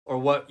or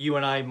what you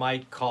and I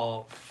might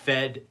call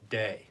Fed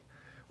Day.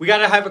 We got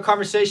to have a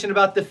conversation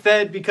about the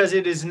Fed because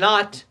it is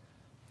not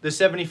the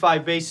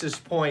 75 basis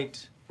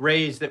point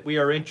raise that we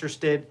are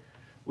interested.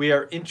 We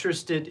are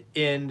interested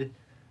in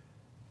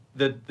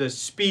the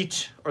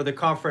speech or the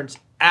conference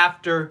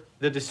after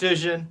the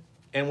decision,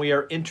 and we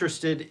are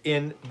interested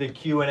in the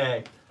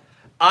Q&A.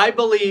 I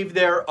believe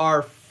there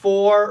are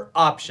 4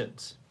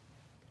 options.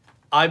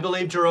 I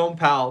believe Jerome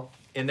Powell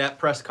in that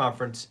press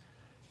conference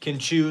can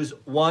choose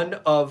one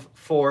of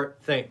 4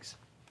 things.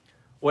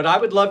 What I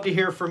would love to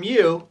hear from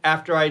you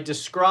after I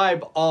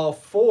describe all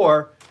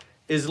 4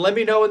 is let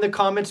me know in the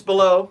comments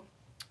below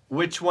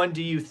which one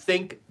do you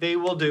think they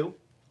will do.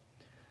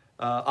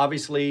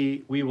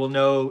 Obviously, we will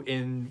know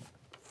in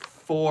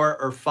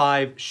 4 or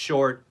 5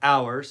 short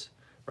hours,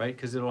 right?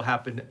 Because it'll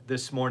happen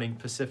this morning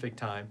Pacific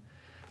time.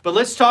 But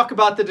let's talk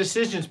about the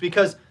decisions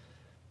because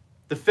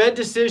the Fed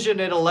decision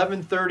at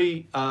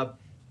 11:30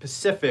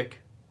 Pacific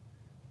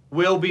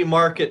will be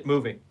market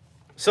moving.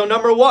 So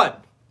number one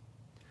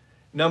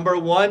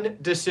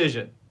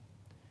decision.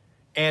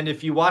 And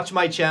if you watch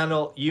my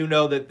channel, you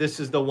know that this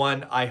is the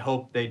one I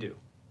hope they do.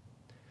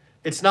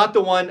 It's not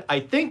the one I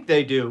think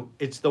they do.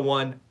 It's the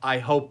one I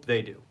hope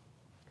they do.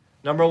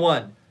 Number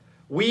 1,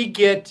 we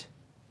get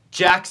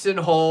Jackson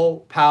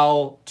Hole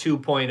Powell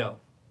 2.0.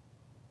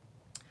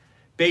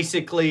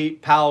 Basically,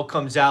 Powell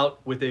comes out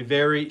with a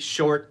very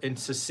short and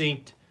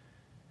succinct,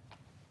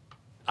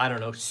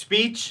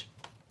 speech,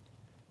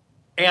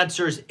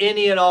 answers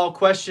any and all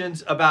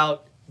questions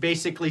about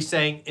basically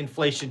saying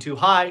inflation too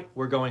high,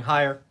 we're going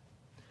higher.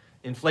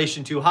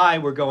 Inflation too high,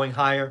 we're going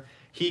higher.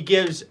 He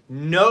gives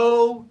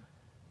no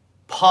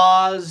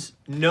pause,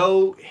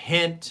 no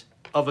hint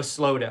of a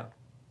slowdown.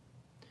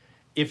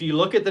 If you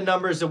look at the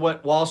numbers of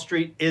what Wall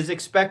Street is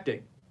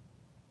expecting,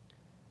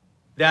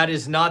 that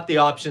is not the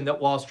option that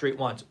Wall Street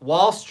wants.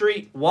 Wall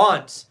Street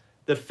wants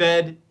the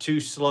Fed to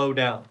slow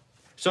down.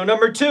 So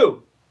number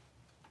 2,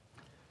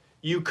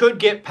 you could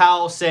get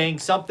Powell saying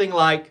something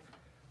like,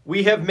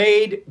 we have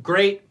made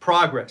great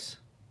progress.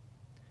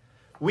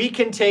 We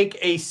can take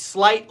a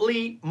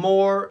slightly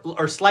more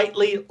or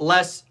slightly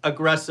less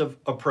aggressive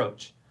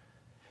approach.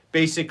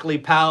 Basically,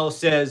 Powell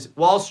says,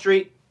 Wall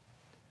Street,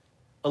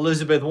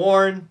 Elizabeth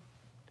Warren,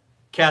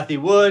 Cathie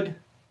Wood,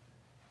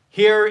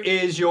 here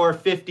is your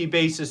 50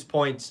 basis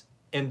points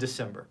in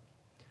December.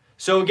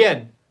 So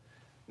again,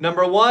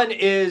 number 1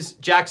 is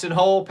Jackson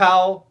Hole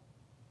Powell.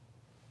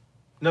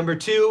 Number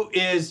 2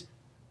 is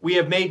we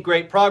have made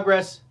great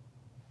progress.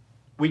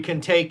 We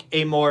can take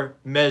a more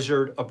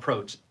measured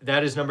approach.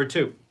 That is number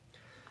 2.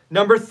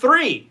 Number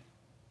 3,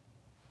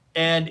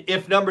 and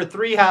if number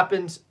 3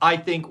 happens, I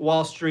think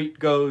Wall Street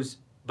goes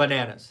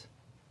bananas.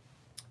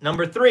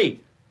 Number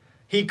 3,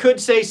 he could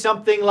say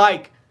something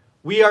like,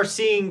 we are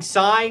seeing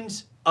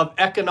signs of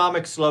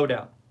economic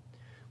slowdown.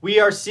 We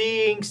are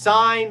seeing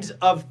signs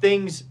of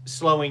things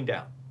slowing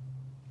down.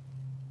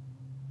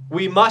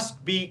 We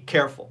must be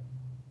careful.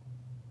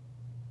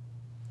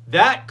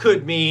 That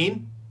could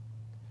mean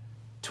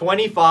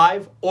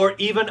 25 or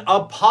even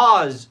a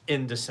pause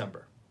in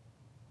December.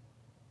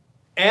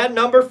 And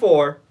number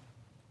 4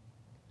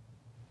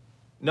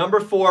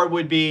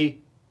 would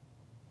be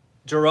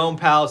Jerome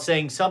Powell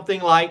saying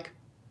something like,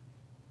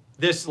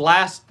 this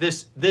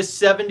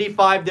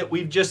 75 that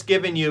we've just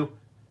given you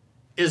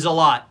is a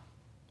lot.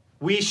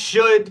 We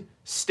should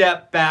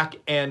step back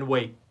and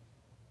wait,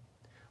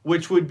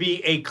 which would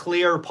be a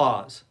clear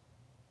pause.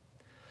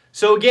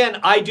 So again,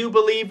 I do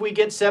believe we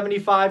get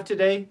 75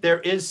 today.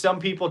 There is some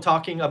people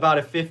talking about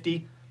a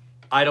 50.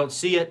 I don't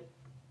see it,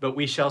 but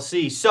we shall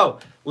see. So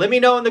let me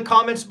know in the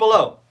comments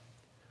below.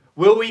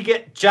 Will we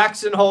get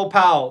Jackson Hole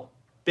Powell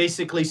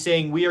basically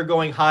saying we are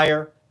going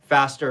higher,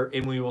 faster,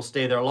 and we will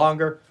stay there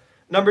longer?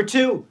 Number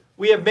 2,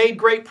 we have made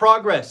great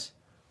progress.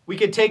 We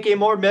could take a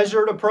more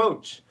measured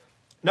approach.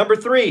 Number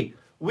 3,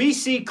 we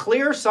see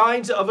clear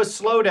signs of a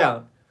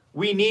slowdown.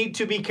 We need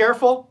to be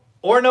careful.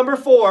 Or number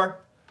 4,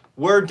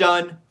 we're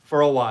done for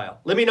a while.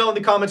 Let me know in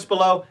the comments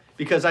below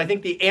because I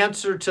think the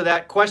answer to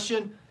that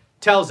question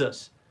tells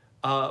us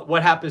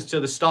what happens to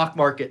the stock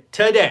market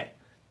today.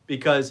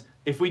 Because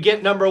if we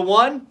get number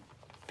 1,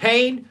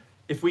 pain.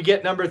 If we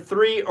get number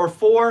 3 or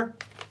 4,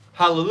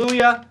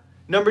 hallelujah.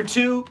 Number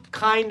 2,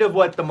 kind of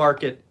what the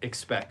market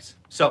expects.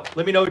 So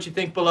let me know what you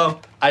think below.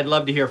 I'd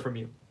love to hear from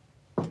you.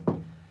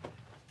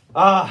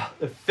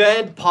 The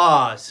Fed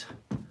pause.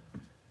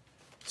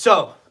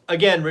 So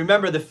again,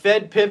 remember the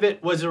Fed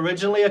pivot was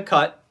originally a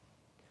cut.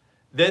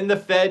 Then the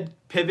Fed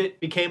pivot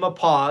became a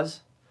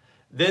pause.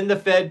 Then the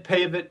Fed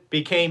pivot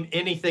became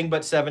anything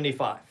but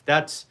 75.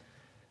 That's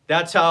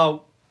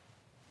how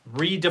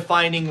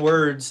redefining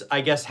words,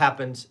 I guess,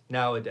 happens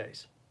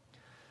nowadays.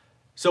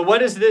 So what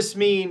does this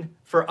mean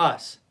for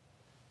us?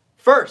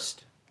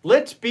 First,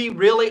 let's be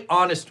really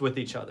honest with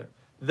each other.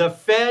 The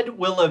Fed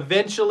will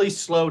eventually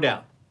slow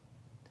down.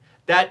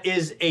 That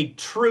is a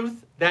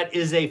truth. That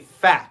is a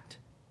fact.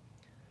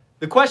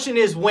 The question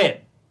is when.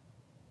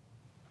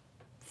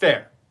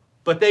 Fair.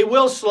 But they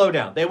will slow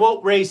down. They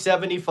won't raise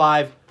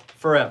 75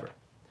 forever.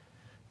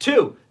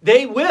 2,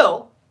 they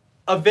will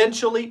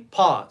eventually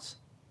pause.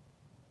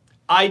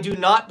 I do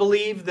not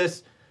believe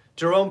this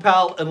Jerome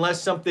Powell,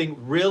 unless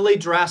something really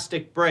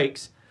drastic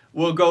breaks,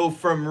 will go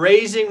from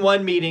raising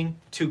one meeting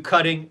to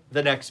cutting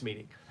the next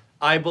meeting.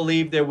 I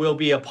believe there will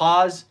be a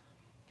pause.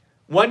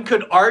 One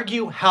could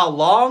argue how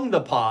long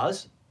the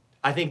pause.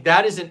 I think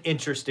that is an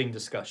interesting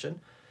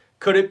discussion.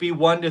 Could it be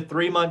 1 to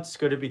 3 months?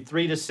 Could it be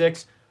 3 to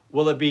 6?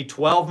 Will it be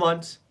 12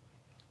 months?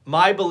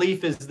 My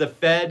belief is the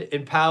Fed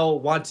and Powell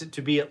wants it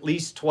to be at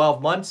least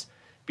 12 months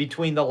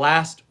between the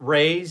last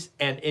raise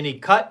and any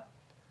cut.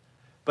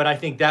 But I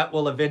think that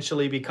will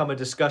eventually become a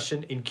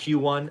discussion in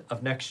Q1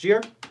 of next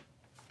year.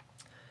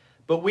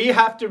 But we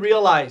have to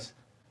realize,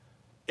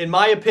 in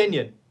my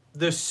opinion,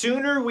 the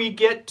sooner we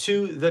get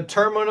to the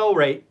terminal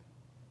rate,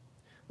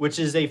 which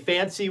is a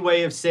fancy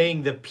way of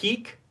saying the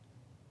peak,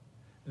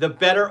 the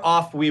better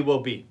off we will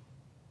be.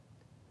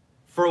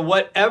 For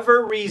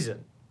whatever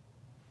reason,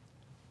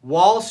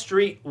 Wall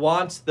Street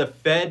wants the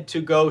Fed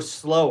to go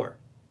slower.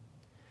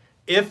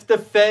 If the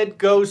Fed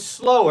goes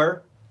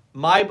slower,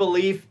 my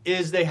belief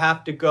is they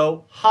have to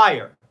go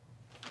higher.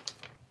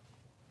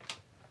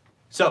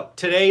 So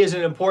today is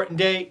an important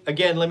day.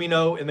 Again, let me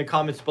know in the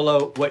comments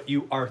below what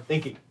you are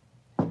thinking.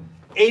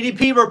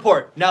 ADP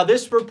report. Now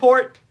this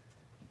report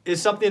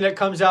is something that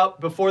comes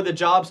out before the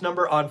jobs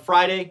number on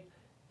Friday.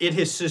 It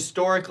has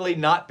historically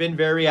not been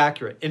very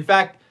accurate. In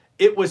fact,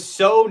 it was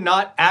so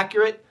not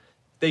accurate,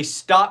 they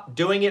stopped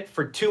doing it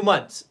for 2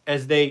 months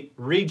as they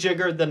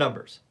rejiggered the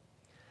numbers.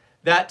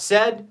 That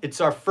said, it's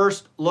our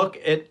first look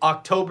at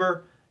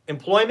October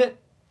employment,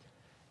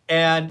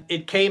 and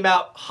it came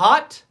out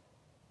hot,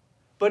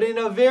 but in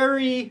a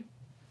very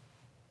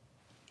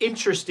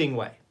interesting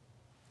way.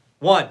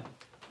 One,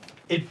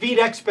 it beat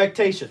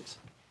expectations.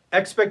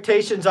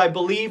 Expectations, I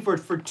believe, were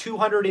for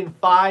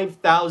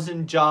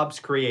 205,000 jobs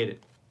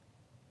created.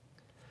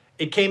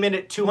 It came in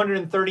at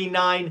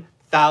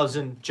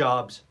 239,000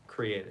 jobs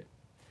created.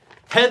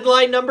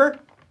 Headline number,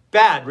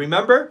 bad.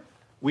 Remember,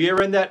 we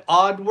are in that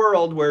odd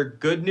world where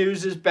good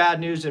news is bad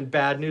news and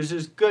bad news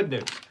is good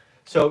news.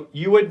 So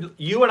you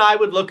and I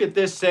would look at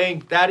this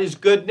saying that is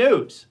good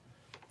news.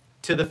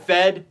 To the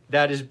Fed,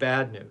 that is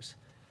bad news.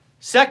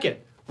 Second,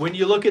 when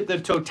you look at the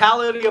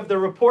totality of the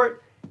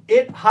report,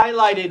 it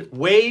highlighted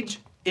wage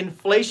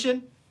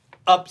inflation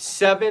up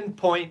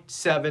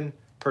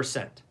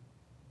 7.7%.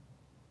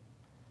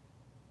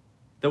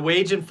 The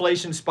wage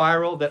inflation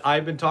spiral that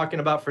I've been talking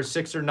about for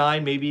 6 or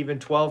 9, maybe even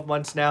 12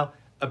 months now,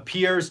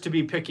 appears to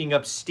be picking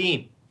up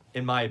steam,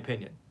 in my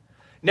opinion.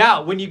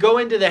 Now, when you go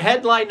into the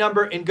headline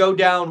number and go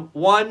down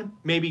 1,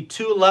 maybe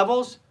 2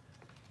 levels,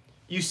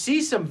 you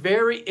see some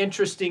very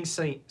interesting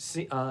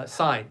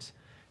signs.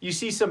 You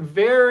see some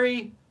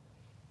very,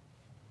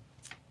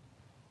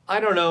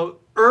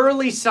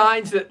 early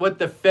signs that what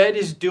the Fed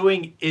is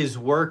doing is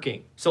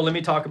working. So let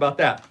me talk about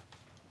that.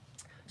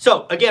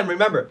 So again,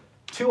 remember,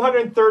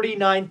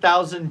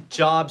 239,000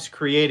 jobs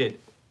created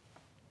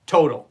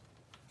total.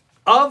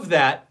 Of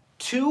that,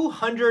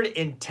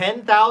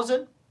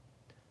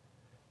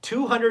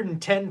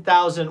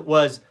 210,000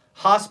 was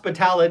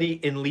hospitality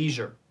and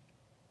leisure.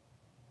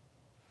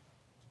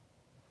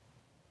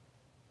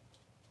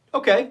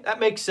 Okay, that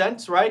makes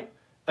sense, right?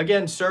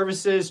 Again,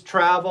 services,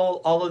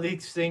 travel, all of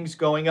these things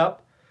going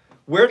up.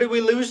 Where did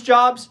we lose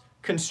jobs?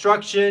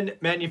 Construction,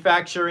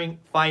 manufacturing,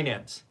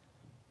 finance.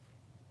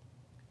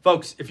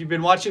 Folks, if you've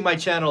been watching my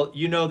channel,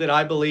 you know that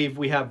I believe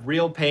we have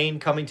real pain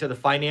coming to the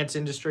finance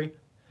industry.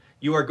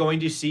 You are going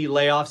to see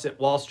layoffs at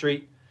Wall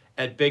Street,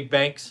 at big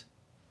banks.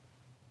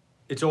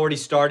 It's already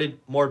started.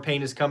 More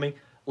pain is coming.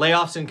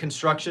 Layoffs in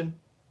construction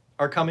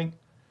are coming.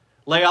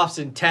 Layoffs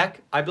in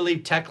tech. I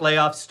believe tech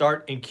layoffs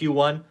start in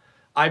Q1.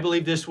 I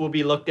believe this will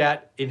be looked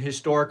at in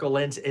historical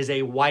lens as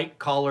a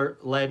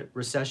white-collar-led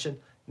recession,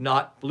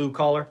 not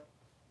blue-collar.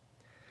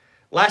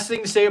 Last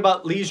thing to say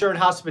about leisure and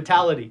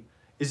hospitality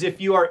is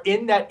if you are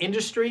in that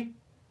industry,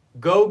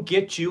 go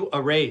get you a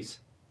raise.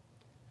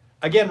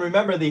 Again,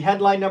 remember the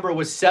headline number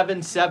was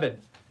 7.7.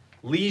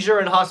 Leisure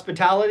and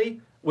hospitality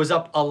was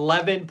up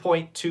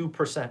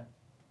 11.2%.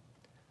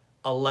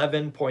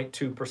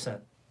 11.2%.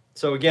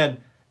 So again,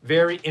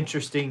 very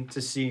interesting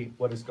to see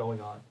what is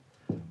going on.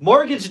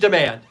 Mortgage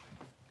demand.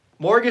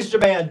 Mortgage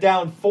demand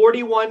down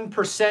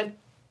 41%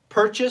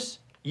 purchase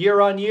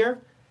year on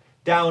year,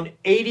 down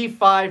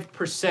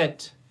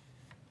 85%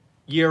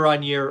 year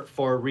on year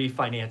for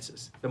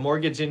refinances. The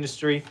mortgage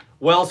industry,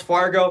 Wells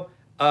Fargo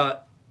is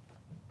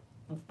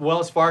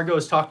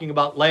talking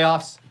about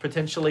layoffs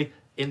potentially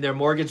in their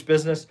mortgage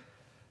business.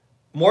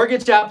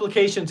 Mortgage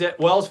applications at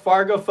Wells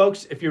Fargo,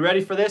 folks, if you're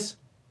ready for this,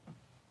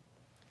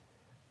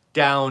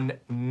 down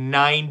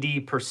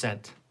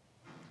 90%.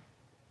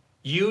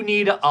 You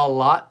need a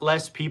lot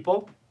less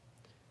people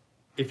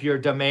if your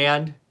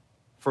demand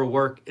for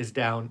work is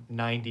down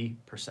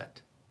 90%.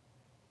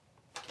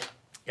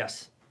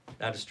 Yes,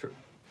 that is true.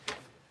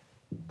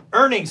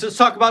 Earnings. Let's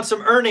talk about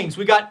some earnings.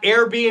 We got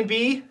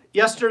Airbnb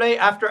yesterday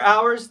after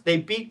hours. They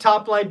beat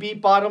top line, beat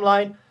bottom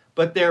line,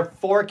 but their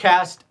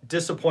forecast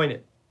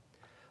disappointed.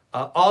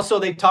 Also,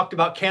 they talked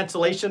about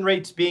cancellation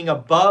rates being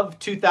above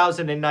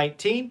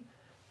 2019.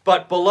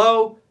 but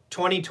below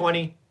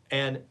 2020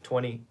 and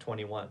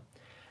 2021.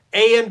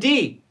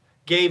 AMD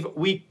gave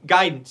weak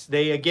guidance.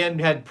 They again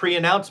had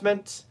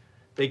pre-announcements.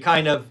 They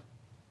kind of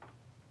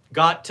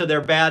got to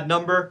their bad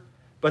number,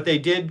 but they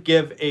did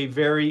give a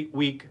very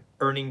weak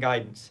earning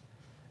guidance.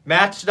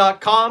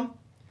 Match.com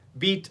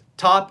beat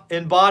top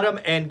and bottom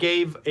and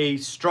gave a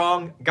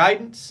strong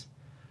guidance.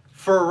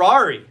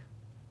 Ferrari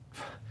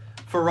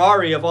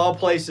of all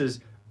places,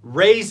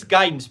 raised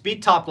guidance,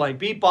 beat top line,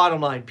 beat bottom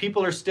line.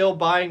 People are still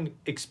buying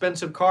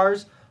expensive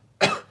cars.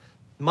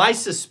 My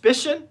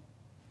suspicion,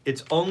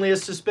 it's only a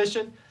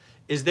suspicion,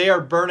 is they are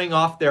burning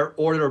off their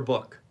order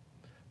book.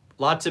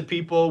 Lots of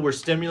people were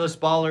stimulus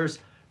ballers,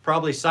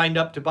 probably signed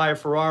up to buy a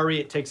Ferrari.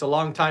 It takes a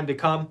long time to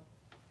come.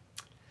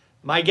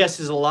 My guess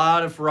is a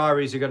lot of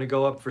Ferraris are going to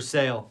go up for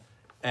sale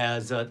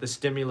as the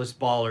stimulus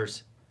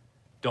ballers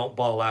don't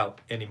ball out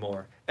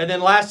anymore. And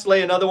then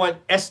lastly, another one,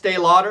 Estee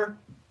Lauder,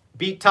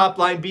 beat top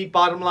line, beat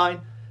bottom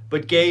line,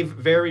 but gave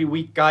very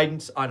weak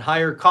guidance on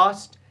higher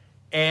cost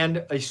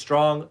and a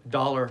strong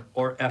dollar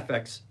or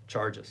FX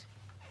charges.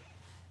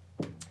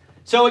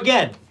 So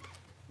again,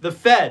 the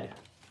Fed,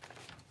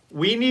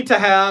 we need to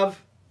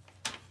have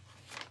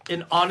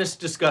an honest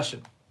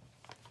discussion.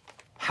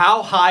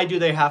 How high do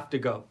they have to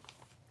go?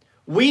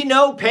 We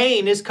know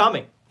pain is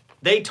coming.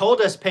 They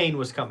told us pain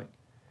was coming.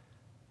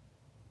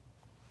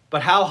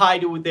 But how high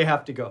do they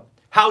have to go?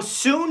 How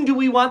soon do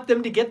we want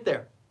them to get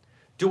there?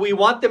 Do we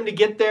want them to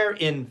get there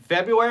in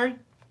February?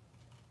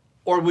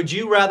 Or would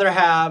you rather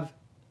have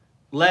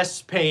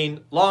less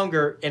pain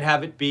longer and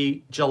have it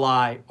be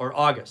July or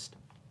August?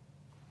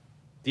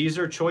 These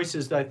are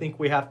choices that I think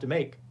we have to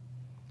make.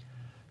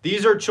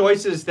 These are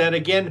choices that,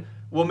 again,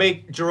 will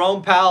make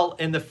Jerome Powell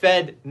and the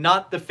Fed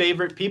not the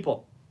favorite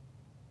people.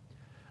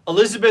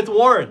 Elizabeth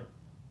Warren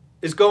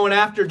is going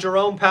after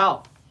Jerome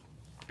Powell,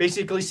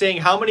 basically saying,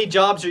 how many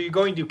jobs are you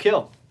going to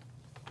kill?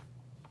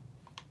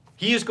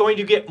 He is going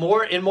to get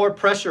more and more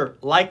pressure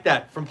like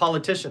that from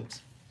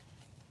politicians.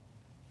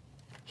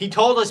 He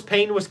told us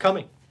pain was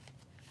coming.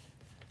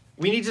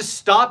 We need to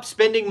stop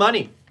spending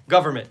money,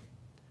 government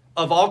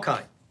of all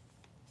kinds.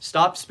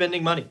 Stop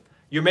spending money.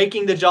 You're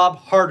making the job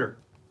harder.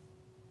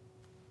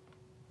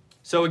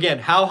 So again,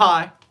 how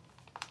high,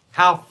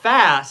 how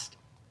fast,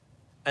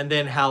 and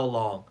then how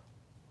long?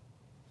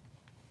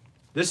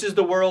 This is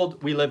the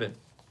world we live in.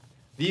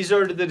 These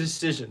are the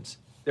decisions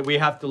that we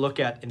have to look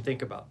at and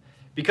think about,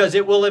 because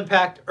it will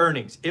impact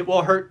earnings. It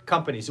will hurt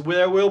companies.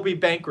 There will be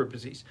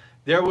bankruptcies.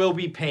 There will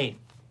be pain.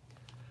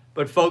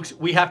 But folks,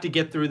 we have to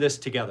get through this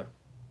together.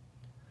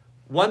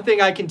 One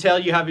thing I can tell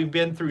you, having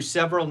been through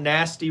several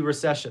nasty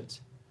recessions,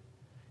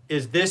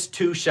 is this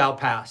too shall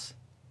pass.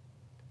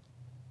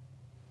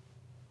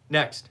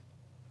 Next,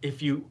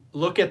 if you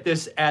look at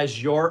this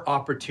as your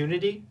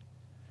opportunity,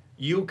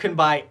 you can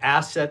buy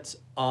assets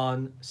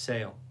on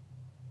sale.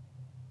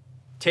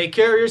 Take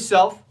care of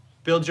yourself,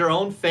 build your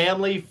own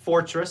family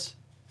fortress,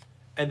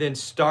 and then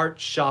start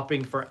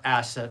shopping for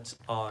assets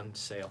on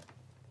sale.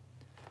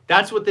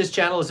 That's what this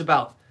channel is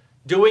about.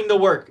 Doing the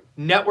work,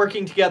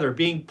 networking together,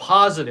 being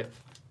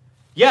positive.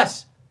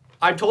 Yes,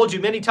 I've told you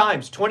many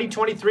times,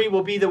 2023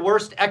 will be the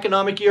worst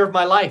economic year of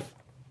my life.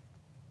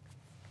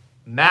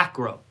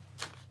 Macro.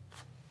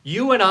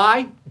 You and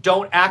I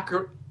don't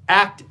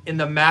act in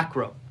the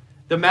macro.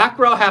 The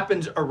macro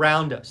happens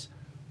around us.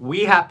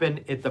 We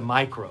happen at the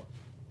micro.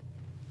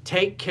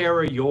 Take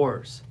care of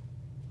yours.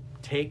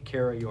 Take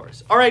care of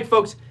yours. All right,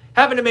 folks,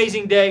 have an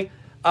amazing day.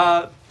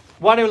 Want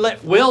to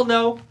let Will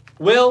know.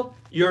 Will,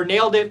 your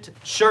Nailed It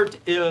shirt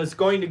is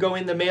going to go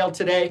in the mail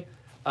today.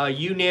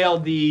 You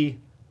nailed the,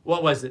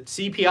 what was it,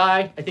 CPI?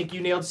 I think you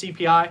nailed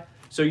CPI.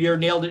 So your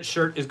Nailed It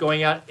shirt is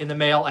going out in the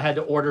mail. I had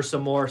to order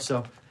some more,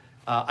 so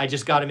I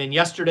just got them in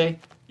yesterday.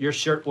 Your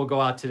shirt will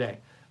go out today.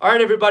 All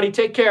right, everybody,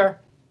 take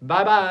care.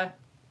 Bye-bye.